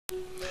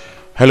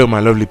Hello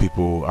my lovely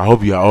people, I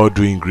hope you are all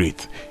doing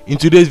great. In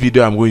today's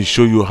video I'm going to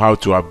show you how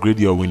to upgrade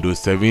your Windows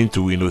 7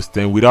 to Windows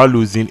 10 without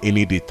losing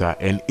any data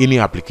and any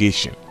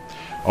application.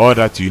 All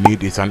that you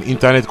need is an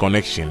internet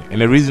connection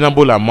and a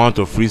reasonable amount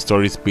of free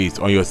storage space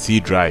on your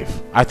C drive,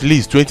 at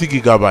least 20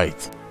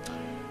 GB.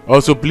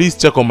 Also please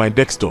check on my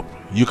desktop.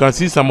 You can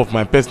see some of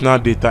my personal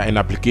data and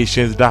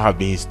applications that have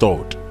been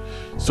installed.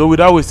 So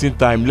without wasting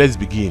time, let's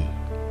begin.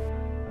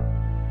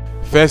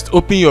 First,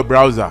 open your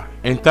browser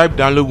and type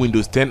download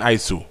Windows 10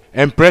 ISO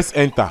and press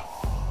enter.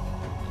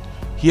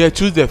 Here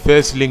choose the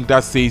first link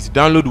that says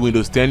download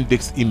Windows 10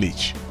 disk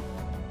image.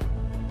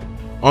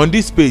 On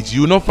this page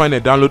you will not find the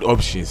download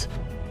options.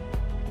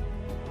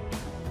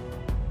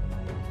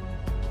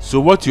 So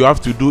what you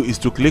have to do is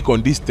to click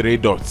on these three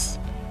dots,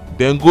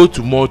 then go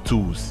to more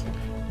tools,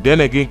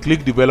 then again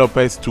click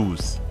developers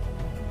tools.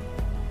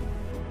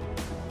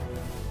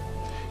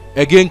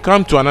 Again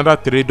come to another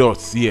three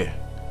dots here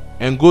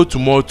and go to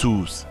more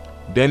tools,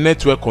 then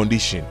network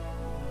condition.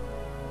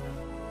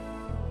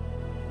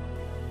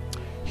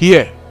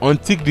 Here,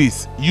 untick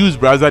this, use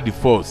browser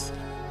defaults.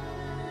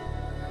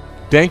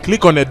 Then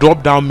click on the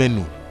drop down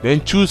menu,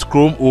 then choose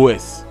Chrome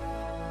OS.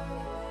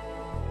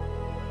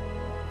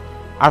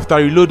 After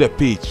reload the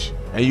page,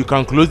 and you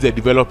can close the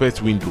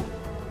developers window.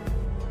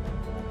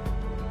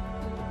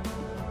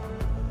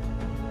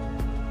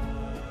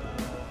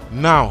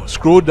 Now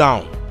scroll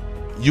down,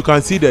 you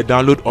can see the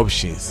download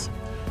options.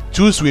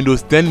 Choose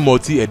Windows 10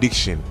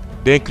 multi-edition,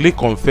 then click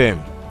confirm.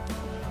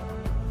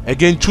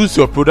 Again choose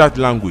your product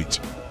language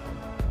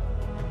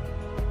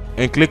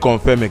and click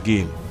confirm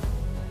again.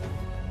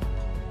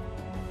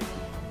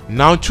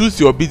 Now choose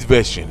your bit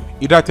version,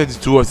 either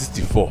 32 or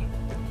 64.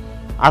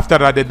 After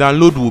that the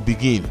download will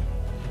begin.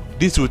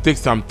 This will take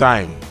some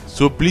time,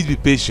 so please be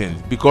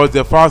patient because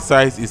the file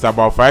size is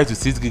about 5 to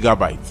 6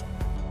 GB.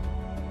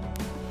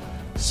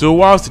 So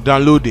whilst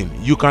downloading,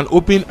 you can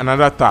open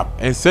another tab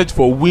and search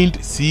for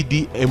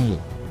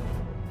Wincdemu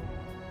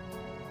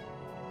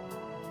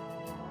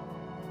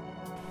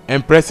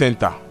and press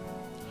enter.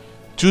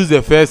 Choose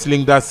the first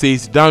link that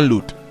says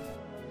download.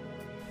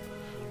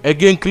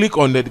 Again click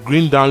on the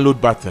green download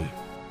button.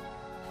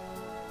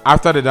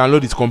 After the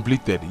download is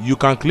completed, you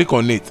can click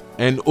on it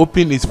and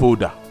open its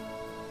folder.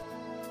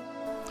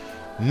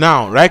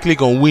 Now right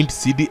click on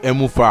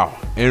Wincdemu file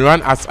and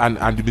run as an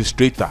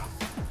administrator.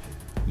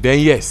 Then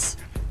yes.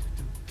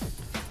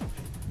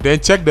 Then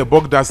check the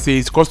box that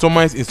says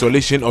customize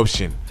installation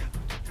option.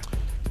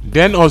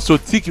 Then also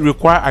tick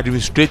require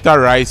administrator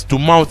rights to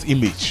mount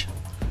image.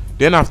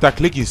 Then after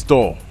click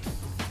install.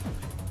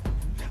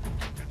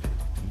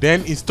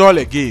 Then install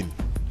again.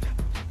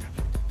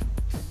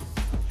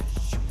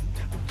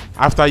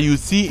 After you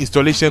see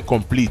installation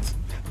complete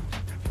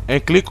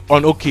and click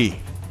on OK.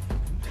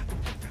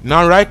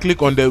 Now right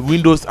click on the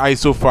Windows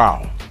ISO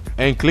file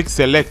and click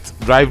select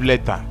drive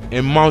letter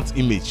and mount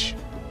image.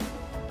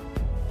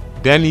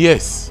 Then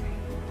yes.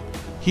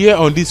 Here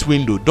on this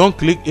window don't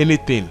click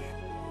anything,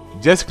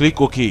 just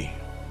click OK.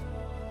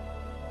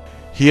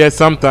 Here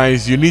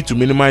sometimes you need to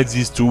minimize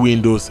these two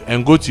windows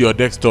and go to your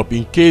desktop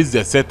in case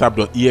the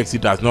setup.exe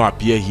does not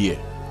appear here.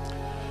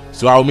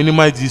 So I'll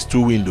minimize these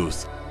two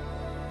windows.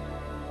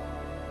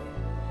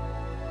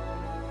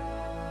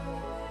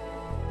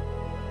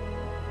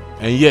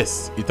 And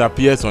yes, it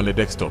appears on the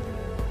desktop.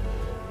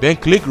 Then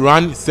click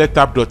run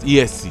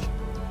setup.exe.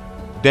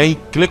 Then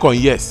click on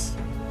yes.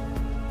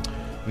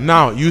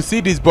 Now you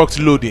see this box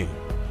loading.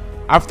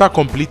 After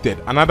completed,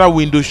 another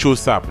window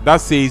shows up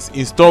that says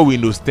install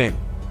Windows 10.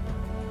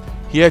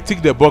 Here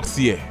tick the box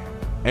here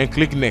and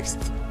click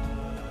next.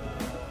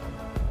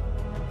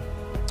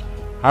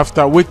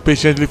 After, wait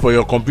patiently for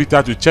your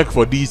computer to check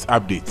for these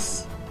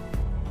updates.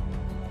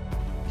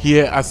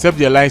 Here accept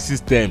the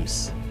license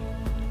terms.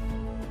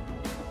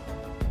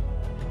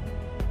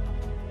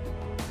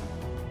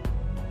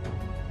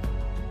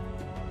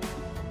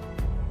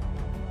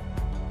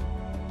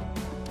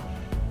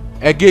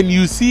 Again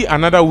you see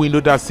another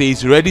window that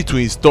says ready to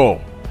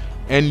install,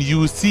 and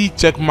you see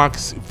check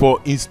marks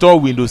for install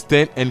Windows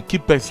 10 and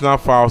keep personal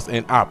files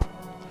and app.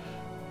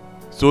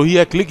 So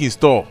here click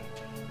install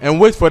and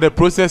wait for the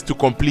process to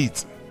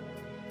complete.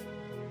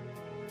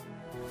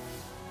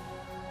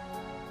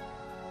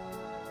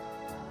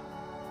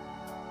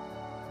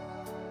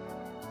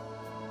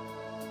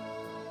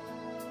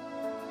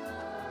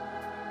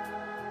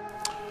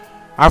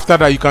 After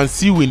that you can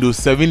see Windows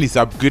 7 is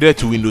upgraded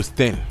to Windows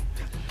 10.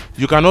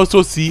 You can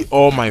also see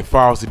all my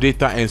files,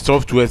 data and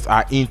softwares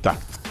are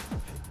intact.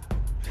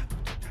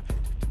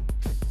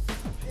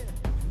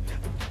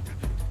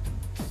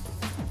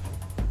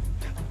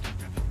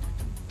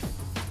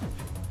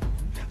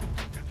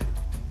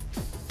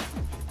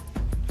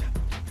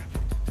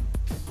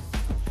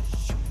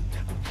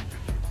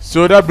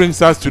 So that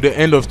brings us to the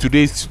end of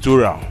today's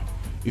tutorial.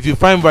 If you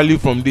find value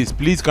from this,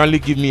 please kindly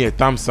give me a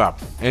thumbs up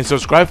and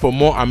subscribe for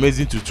more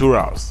amazing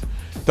tutorials.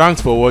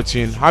 Thanks for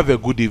watching, have a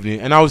good evening,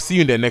 and I will see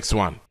you in the next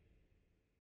one.